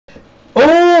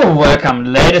Welcome,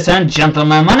 ladies and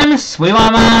gentlemen. My name is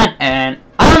Sweetman, and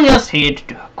I'm just here to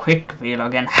do a quick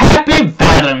vlog and happy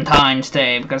Valentine's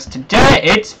Day, because today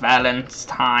it's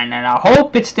Valentine's, and I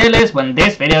hope it still is when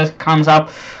this video comes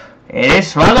up. It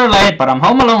is rather late, but I'm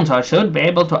home alone, so I should be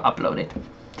able to upload it.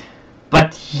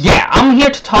 But yeah, I'm here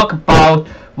to talk about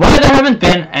why there haven't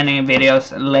been any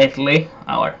videos lately,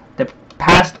 or the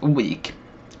past week.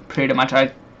 Pretty much,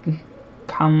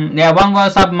 one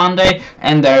was up Monday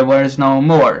and there was no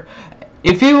more.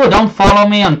 If you don't follow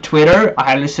me on Twitter,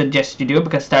 I highly suggest you do,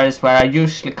 because that is where I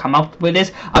usually come up with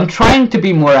this. I'm trying to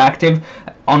be more active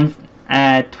on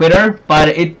Twitter, but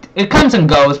it comes and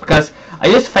goes, because I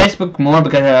use Facebook more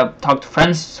because I talk to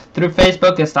friends through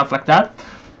Facebook and stuff like that,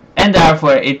 and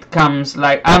therefore it comes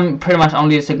like I'm pretty much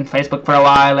only using Facebook for a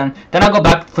while, and then I go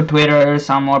back for Twitter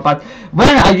some more. But when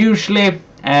I usually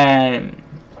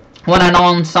when I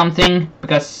know something,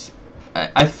 because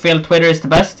I feel Twitter is the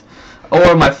best,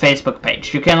 or my Facebook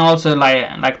page. You can also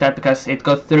like that, because it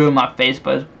goes through my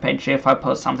Facebook page. If I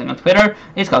post something on Twitter,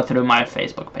 it goes through my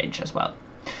Facebook page as well.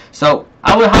 So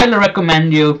I would highly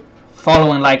recommend you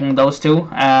following and liking those two.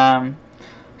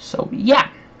 So yeah.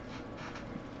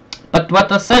 But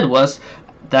what I said was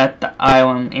that I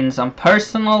am in some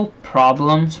personal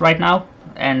problems right now,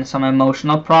 and some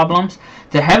emotional problems.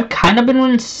 They have kind of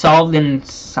been solved in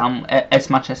some as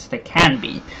much as they can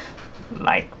be,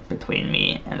 like between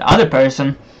me and the other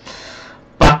person.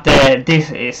 But this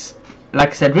is, like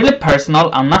I said, really personal.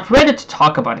 I'm not ready to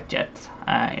talk about it yet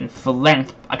in full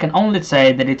length. I can only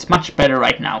say that it's much better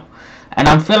right now, and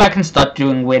I feel I can start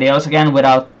doing videos again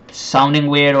without sounding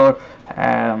weird or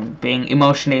being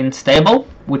emotionally unstable,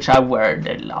 which I were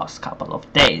the last couple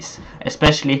of days,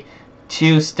 especially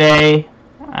Tuesday,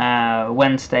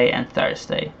 Wednesday and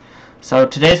Thursday. So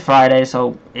today's Friday,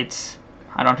 so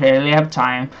I don't really have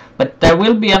time, but there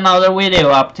will be another video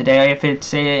up today if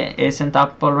it isn't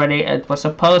up already. It was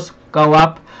supposed to go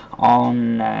up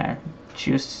on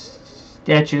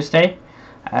Tuesday,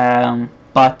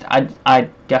 but I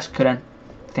just couldn't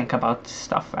think about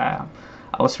stuff. I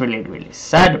was really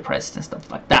sad, depressed and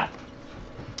stuff like that.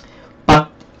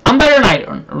 But I'm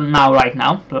better now right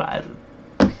now. Yeah,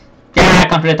 I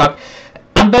can't really talk.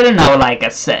 I'm better now, like I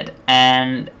said,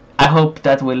 and I hope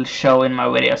that will show in my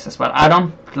videos as well. I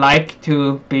don't like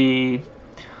to be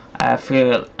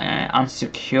feel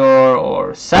insecure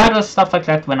or sad or stuff like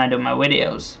that when I do my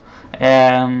videos.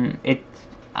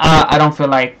 I don't feel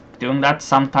like doing that.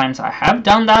 Sometimes I have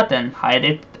done that and hide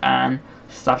it and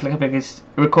stuff like that, because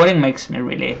recording makes me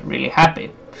really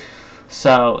happy.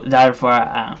 So therefore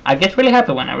I get really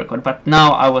happy when I record. But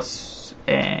now I was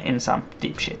in some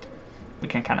deep shit, we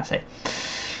can kind of say.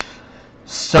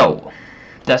 So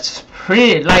that's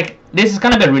pretty, like, this is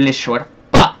gonna be really short.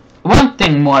 But one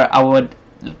thing more I will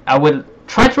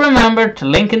try to remember to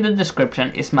link in the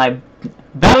description is my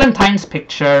Valentine's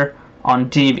picture on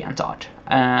DeviantArt.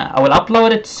 I will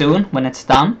upload it soon when it's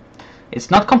done. It's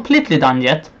not completely done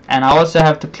yet, and I also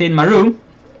have to clean my room,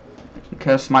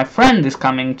 because my friend is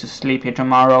coming to sleep here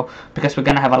tomorrow, because we're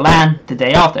gonna have a LAN the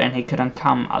day after and he couldn't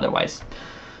come otherwise.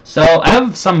 So I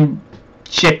have some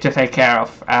shit to take care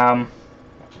of,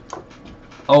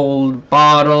 old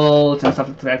bottles and stuff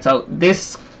like that. So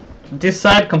this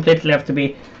side completely have to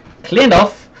be cleaned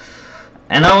off.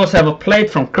 And I also have a plate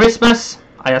from Christmas.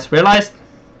 I just realized.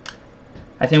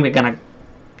 I think we're gonna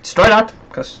destroy that,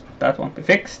 because that won't be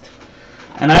fixed.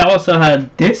 And I also had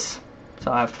this,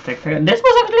 so I have to take care. This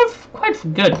was actually quite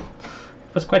good.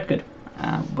 It was quite good.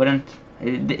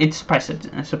 It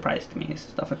surprised me,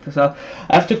 stuff like this. So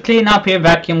I have to clean up here,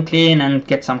 vacuum clean, and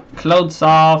get some clothes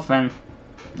off, and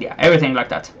yeah, everything like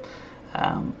that.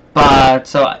 But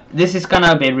so this is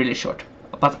gonna be really short.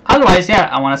 But otherwise, yeah,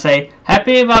 I want to say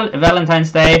happy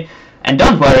Valentine's Day, and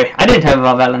don't worry, I didn't have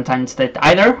a Valentine's Day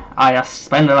either. I just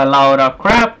spent a lot of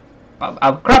crap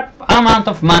amount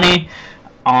of money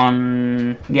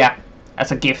on, yeah,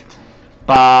 as a gift.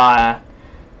 But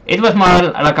it was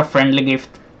more like a friendly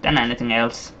gift than anything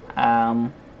else,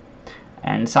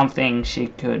 and something she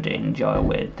could enjoy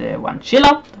with one she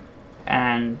loved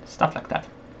and stuff like that.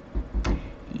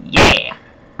 Yeah,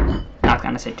 not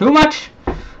gonna say too much,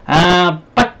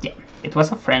 but yeah, it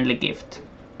was a friendly gift,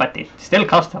 but it still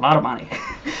cost a lot of money.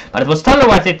 But it was totally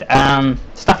worth it,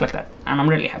 stuff like that, and I'm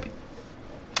really happy.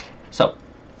 So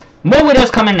more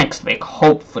videos coming next week,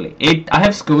 hopefully. I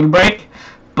have school break,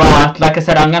 but like I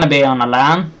said, I'm gonna be on a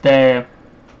LAN the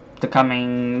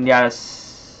coming,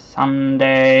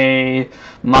 Sunday,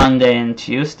 Monday and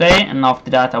Tuesday, and after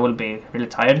that I will be really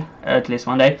tired, at least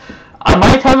one day. I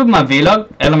might have my vlog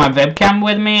or my webcam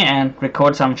with me and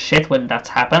record some shit when that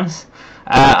happens.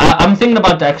 I'm thinking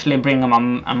about actually bringing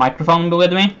a microphone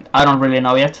with me. I don't really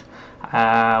know yet.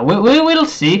 We will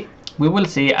see. We will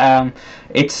see.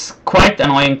 It's quite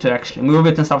annoying to actually move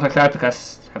it and stuff like that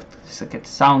because you have to get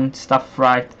sound stuff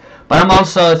right. But I'm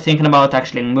also thinking about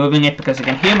actually moving it because you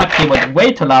can hear my keyboard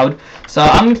way too loud. So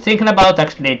I'm thinking about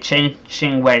actually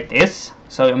changing where it is.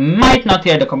 So you might not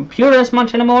hear the computer as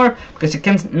much anymore because you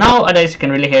can nowadays you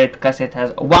can really hear it because it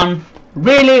has one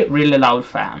really loud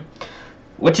fan,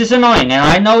 which is annoying. And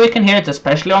I know you can hear it,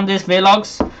 especially on these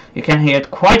vlogs. You can hear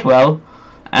it quite well.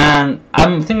 And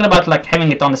I'm thinking about like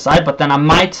having it on the side, but then I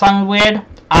might sound weird.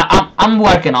 I'm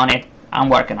working on it. I'm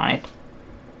working on it.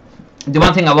 The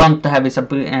one thing I want to have is a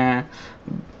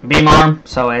beam arm,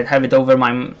 so I have it over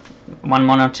my one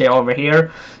monitor over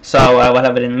here. So I will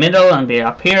have it in the middle and be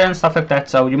up here and stuff like that.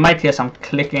 So you might hear some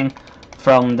clicking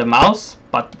from the mouse,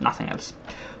 but nothing else.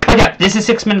 But yeah, this is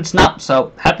 6 minutes now.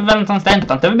 So happy Valentine's Day.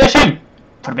 Don't ever be ashamed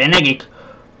for being a geek.